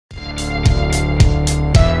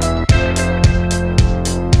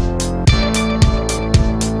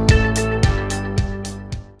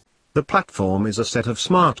The platform is a set of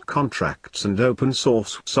smart contracts and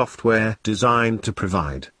open-source software designed to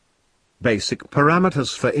provide basic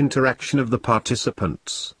parameters for interaction of the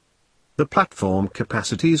participants. The platform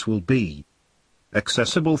capacities will be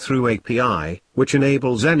accessible through API, which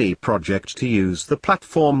enables any project to use the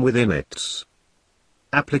platform within its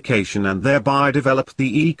application and thereby develop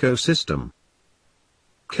the ecosystem.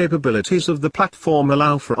 Capabilities of the platform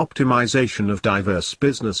allow for optimization of diverse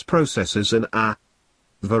business processes in a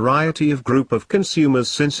variety of group of consumers,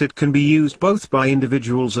 since it can be used both by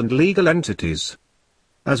individuals and legal entities,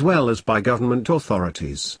 as well as by government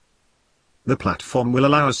authorities. The platform will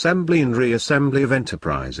allow assembly and reassembly of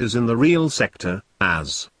enterprises in the real sector,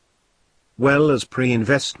 as well as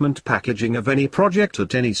pre-investment packaging of any project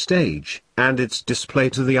at any stage, and its display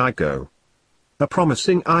to the ICO. A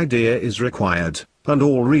promising idea is required, and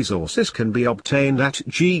all resources can be obtained at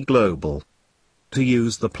G Global. To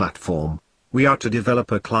use the platform, we are to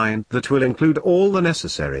develop a client that will include all the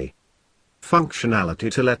necessary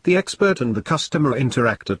functionality to let the expert and the customer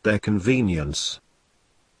interact at their convenience.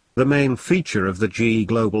 The main feature of the G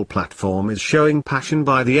Global platform is showing passion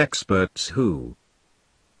by the experts who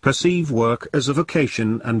perceive work as a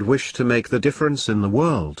vocation and wish to make the difference in the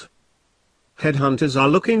world. Headhunters are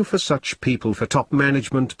looking for such people for top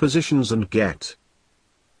management positions and get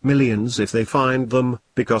millions if they find them,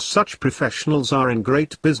 because such professionals are in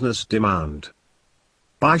great business demand.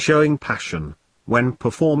 By showing passion, when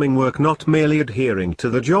performing work, not merely adhering to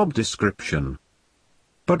the job description,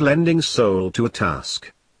 but lending soul to a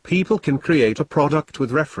task, people can create a product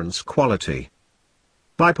with reference quality.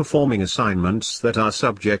 By performing assignments that are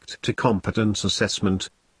subject to competence assessment,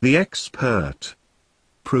 the expert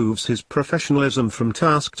proves his professionalism from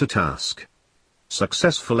task to task.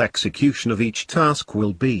 Successful execution of each task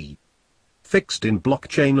will be fixed in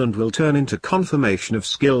blockchain and will turn into confirmation of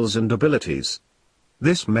skills and abilities.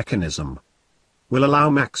 This mechanism will allow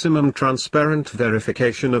maximum transparent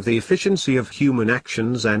verification of the efficiency of human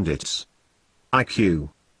actions and its IQ.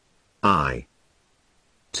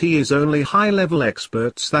 It is only high-level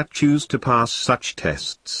experts that choose to pass such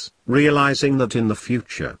tests, realizing that in the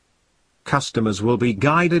future, customers will be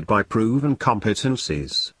guided by proven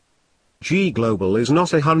competencies. G Global is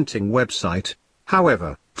not a hunting website,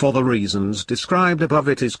 however, for the reasons described above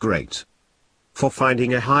it is great for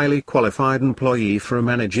finding a highly qualified employee for a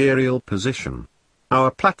managerial position.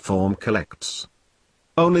 Our platform collects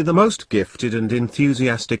only the most gifted and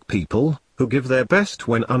enthusiastic people, who give their best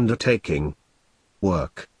when undertaking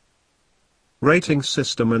work. Rating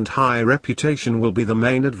system and high reputation will be the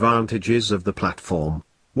main advantages of the platform,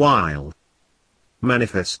 while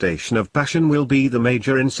manifestation of passion will be the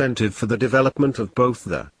major incentive for the development of both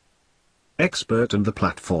the expert and the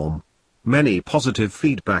platform. Many positive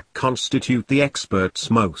feedback constitute the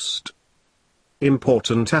expert's most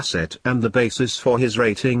important asset and the basis for his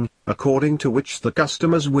rating, according to which the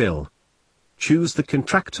customers will choose the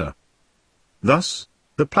contractor. Thus,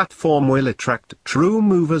 the platform will attract true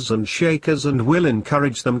movers and shakers and will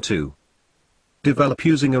encourage them to develop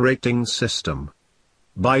using a rating system.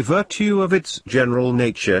 By virtue of its general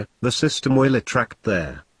nature, the system will attract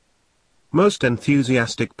their most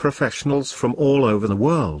enthusiastic professionals from all over the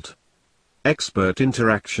world. Expert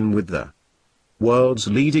interaction with the world's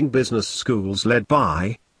leading business schools led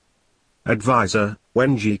by advisor,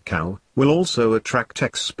 g.power, will also attract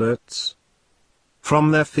experts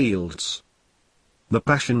from their fields. The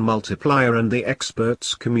passion multiplier and the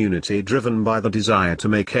experts community driven by the desire to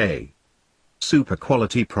make a super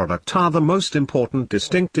quality product are the most important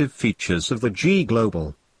distinctive features of the G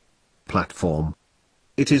Global platform.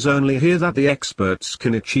 It is only here that the experts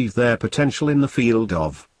can achieve their potential in the field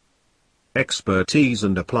of expertise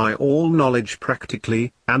and apply all knowledge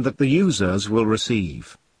practically, and that the users will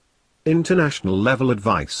receive international level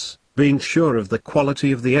advice, being sure of the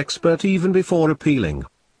quality of the expert even before appealing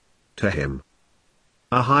to him.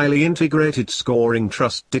 A highly integrated scoring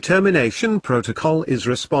trust determination protocol is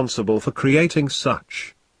responsible for creating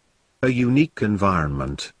such a unique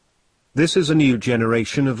environment. This is a new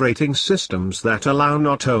generation of rating systems that allow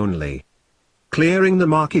not only clearing the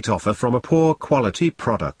market offer from a poor quality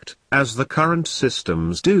product, as the current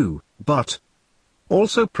systems do, but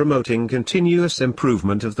also promoting continuous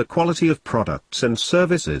improvement of the quality of products and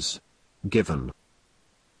services. Given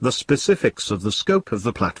the specifics of the scope of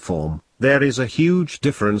the platform, there is a huge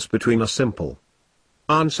difference between a simple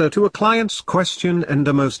answer to a client's question and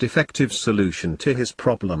a most effective solution to his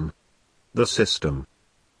problem. The system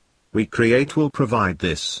we create will provide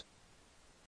this